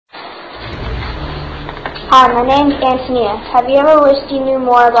Hi, my name is Antonia. Have you ever wished you knew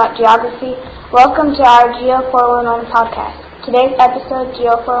more about geography? Welcome to our Geo 411 podcast. Today's episode,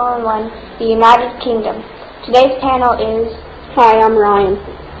 Geo 411, the United Kingdom. Today's panel is... Hi, I'm Ryan.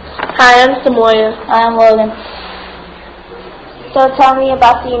 Hi, I'm Samoya. Hi, I'm Logan. So tell me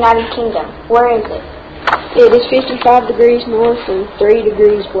about the United Kingdom. Where is it? It is 55 degrees north and 3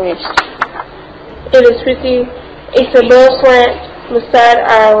 degrees west. It's above France, beside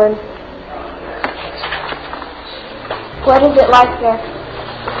Ireland. What is it like there?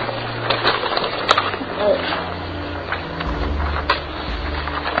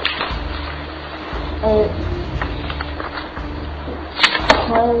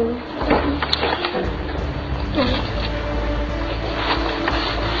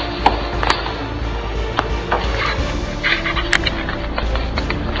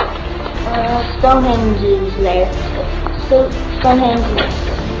 Stonehenge is there. Stonehenge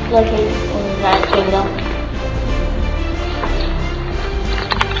is located in the United Kingdom.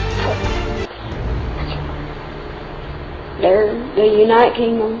 The United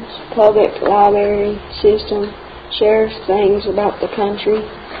Kingdom's public library system shares things about the country.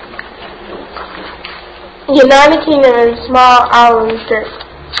 The United Kingdom is a small island group.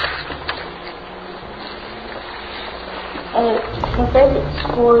 My favorite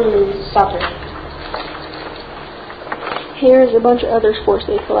sport is soccer. Here's a bunch of other sports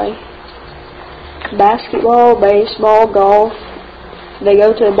they play. Basketball, baseball, golf. They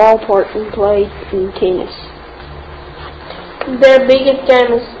go to a ballpark and play tennis. Their biggest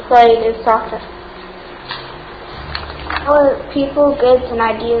game is played is soccer. How are people, goods, and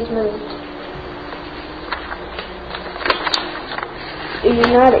ideas moved? The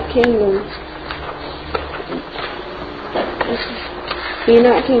United Kingdom,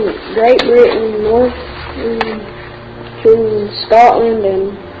 Great Britain, North Finland, Scotland,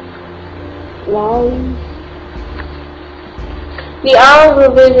 and Wales. The islands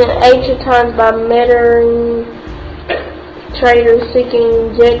were visited ancient times by Mediterranean traders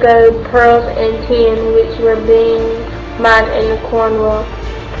seeking jago, pearls, and tin, which were being mined in the Cornwall.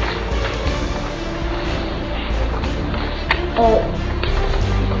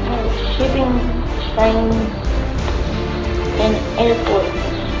 Shipping, trains, and airports.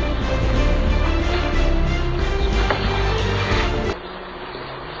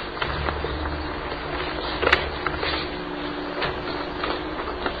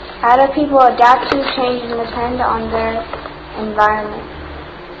 How do people adapt to changes and depend on their environment?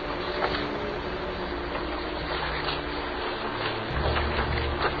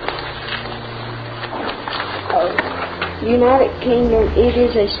 United Kingdom, it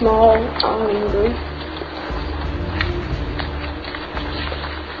is a small island group.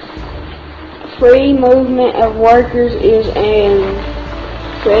 Free movement of workers is an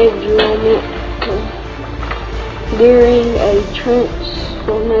impediment during a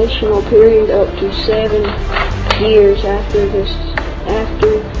transformational period up to 7 years after the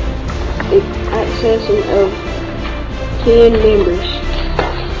accession of 10 members.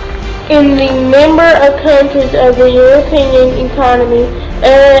 In the member countries of the European Economic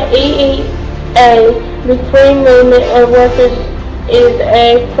Area (EEA), the free movement of workers is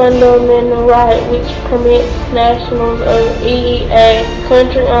a fundamental right which permits nationals of EEA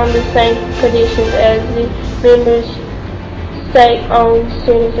country on the same conditions as the member state-owned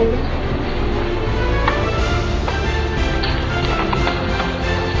citizens.